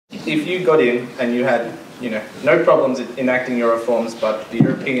if you got in and you had, no problems enacting your reforms, but the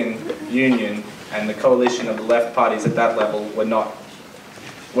European Union and the coalition of the left parties at that level were not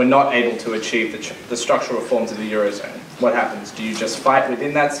able to achieve the structural reforms of the Eurozone, what happens? Do you just fight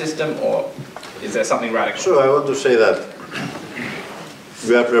within that system, or is there something radical? Sure, I want to say that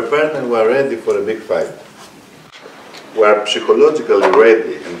we are prepared and we are ready for a big fight. We are psychologically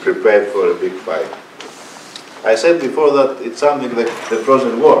ready and prepared for a big fight. I said before that it's something like the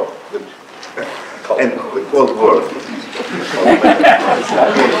frozen war, and the Cold War.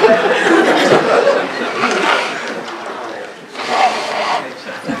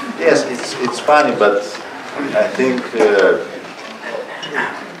 Yes, it's funny, but I think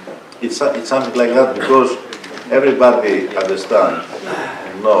it's something like that because everybody understands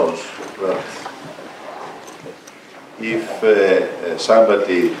and knows that if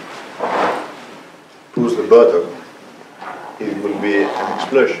somebody pushes the button, it will be an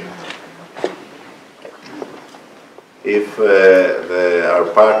explosion. If our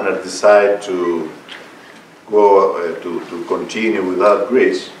partner decide to go to continue without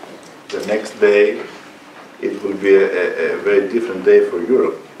Greece, the next day it will be a very different day for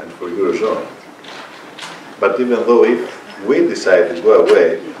Europe and for Eurozone. But even though if we decide to go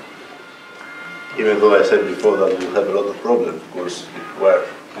away, even though I said before that we'll have a lot of problems because we're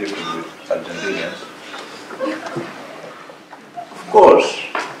different with Argentinians, of course,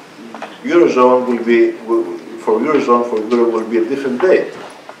 Eurozone will be, for Eurozone, for Europe will be a different day.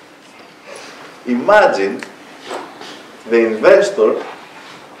 Imagine the investor,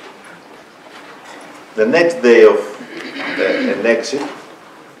 the next day of an exit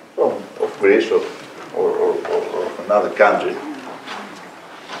of Greece or of another country,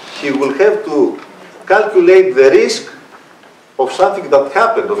 he will have to calculate the risk of something that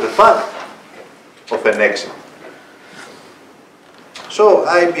happened, of the fact of an exit. So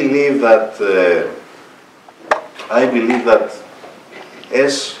I believe that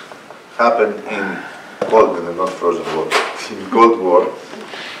as happened in Cold and not frozen war, in Cold War,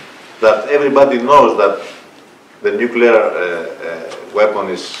 that everybody knows that the nuclear weapon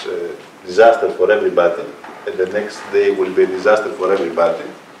is disaster for everybody, and the next day will be a disaster for everybody.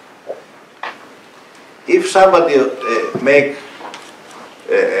 If somebody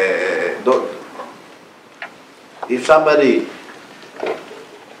if somebody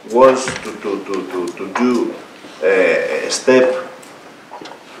wants to do a step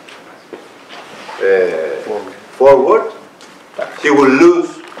forward, he will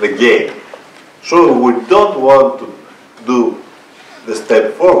lose the game. So we don't want to do the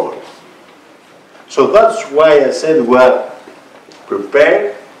step forward. So that's why I said we are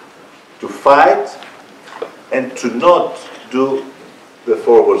prepared to fight and to not do the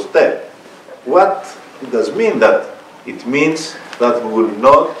forward step. What it does mean that? It means that we will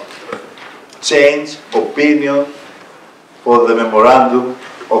not change opinion for the memorandum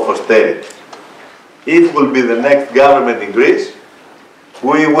of austerity. It will be the next government in Greece.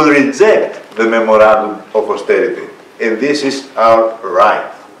 We will reject the memorandum of austerity. And this is our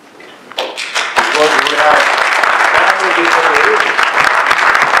right. Because we are standing before the reason.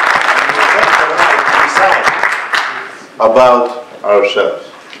 And we have the right to decide about ourselves.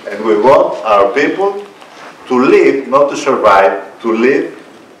 And we want our people to live, not to survive, to live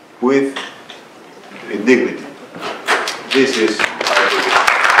with dignity. This is